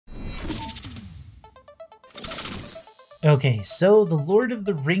Okay, so the Lord of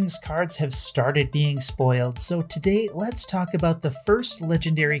the Rings cards have started being spoiled, so today let's talk about the first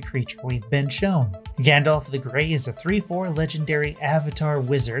legendary creature we've been shown. Gandalf the Grey is a 3/4 legendary avatar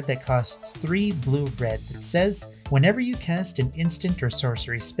wizard that costs 3 blue-red that says, whenever you cast an instant or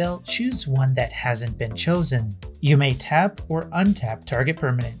sorcery spell, choose one that hasn't been chosen. You may tap or untap target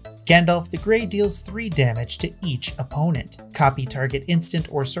permanent. Gandalf the Grey deals 3 damage to each opponent. Copy target instant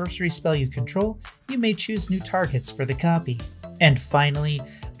or sorcery spell you control. You may choose new targets for the copy. And finally,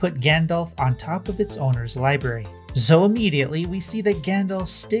 put Gandalf on top of its owner's library. So immediately we see that Gandalf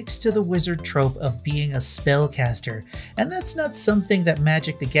sticks to the wizard trope of being a spellcaster, and that's not something that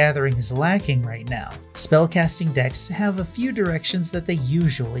Magic the Gathering is lacking right now. Spellcasting decks have a few directions that they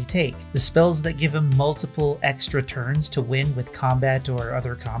usually take. The spells that give them multiple extra turns to win with combat or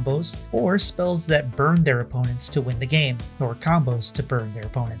other combos, or spells that burn their opponents to win the game, or combos to burn their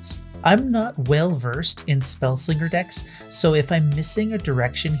opponents. I'm not well versed in Spellslinger decks, so if I'm missing a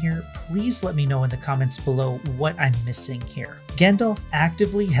direction here, please let me know in the comments below what I'm missing here. Gandalf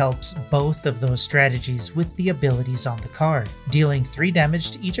actively helps both of those strategies with the abilities on the card, dealing 3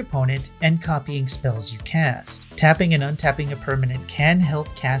 damage to each opponent and copying spells you cast. Tapping and untapping a permanent can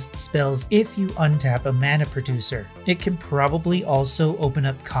help cast spells if you untap a mana producer. It can probably also open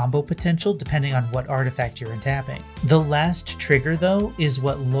up combo potential depending on what artifact you're untapping. The last trigger though is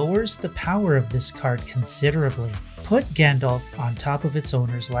what lowers the power of this card considerably. Put Gandalf on top of its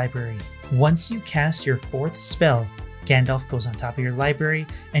owner's library. Once you cast your 4th spell, Gandalf goes on top of your library,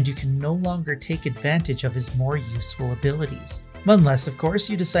 and you can no longer take advantage of his more useful abilities. Unless, of course,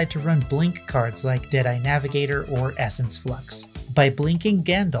 you decide to run blink cards like Deadeye Navigator or Essence Flux. By blinking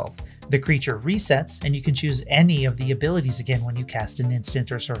Gandalf, the creature resets and you can choose any of the abilities again when you cast an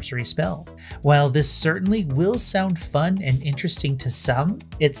instant or sorcery spell. While this certainly will sound fun and interesting to some,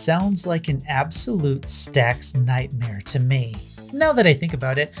 it sounds like an absolute stacks nightmare to me. Now that I think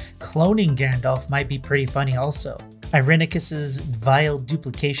about it, cloning Gandalf might be pretty funny also. Irenicus's Vile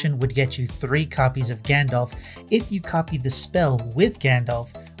Duplication would get you 3 copies of Gandalf if you copy the spell with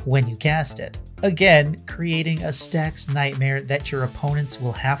Gandalf when you cast it. Again, creating a stacks nightmare that your opponents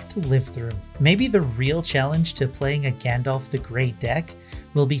will have to live through. Maybe the real challenge to playing a Gandalf the Grey deck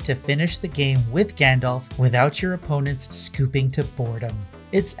will be to finish the game with Gandalf without your opponents scooping to boredom.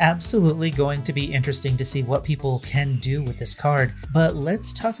 It's absolutely going to be interesting to see what people can do with this card, but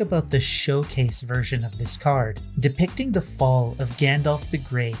let's talk about the showcase version of this card. Depicting the fall of Gandalf the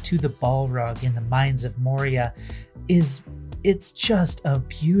Grey to the Balrog in the mines of Moria it's just a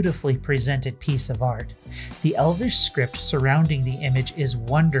beautifully presented piece of art. The Elvish script surrounding the image is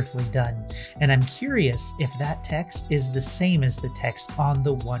wonderfully done, and I'm curious if that text is the same as the text on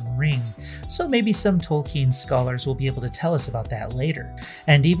the One Ring, so maybe some Tolkien scholars will be able to tell us about that later.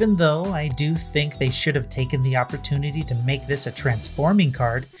 And even though I do think they should have taken the opportunity to make this a transforming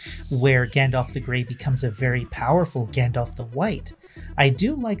card, where Gandalf the Grey becomes a very powerful Gandalf the White, I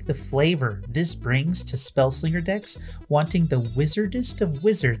do like the flavor this brings to Spellslinger decks wanting the wizardest of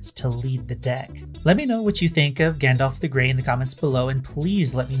wizards to lead the deck. Let me know what you think of Gandalf the Grey in the comments below, and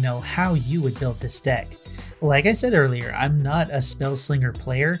please let me know how you would build this deck. Like I said earlier, I'm not a Spellslinger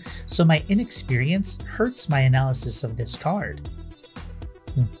player, so my inexperience hurts my analysis of this card.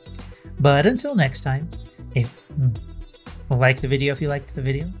 But until next time, like the video if you liked the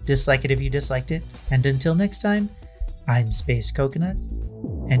video, dislike it if you disliked it, and until next time, I'm Space Coconut,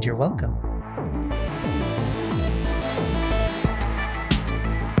 and you're welcome.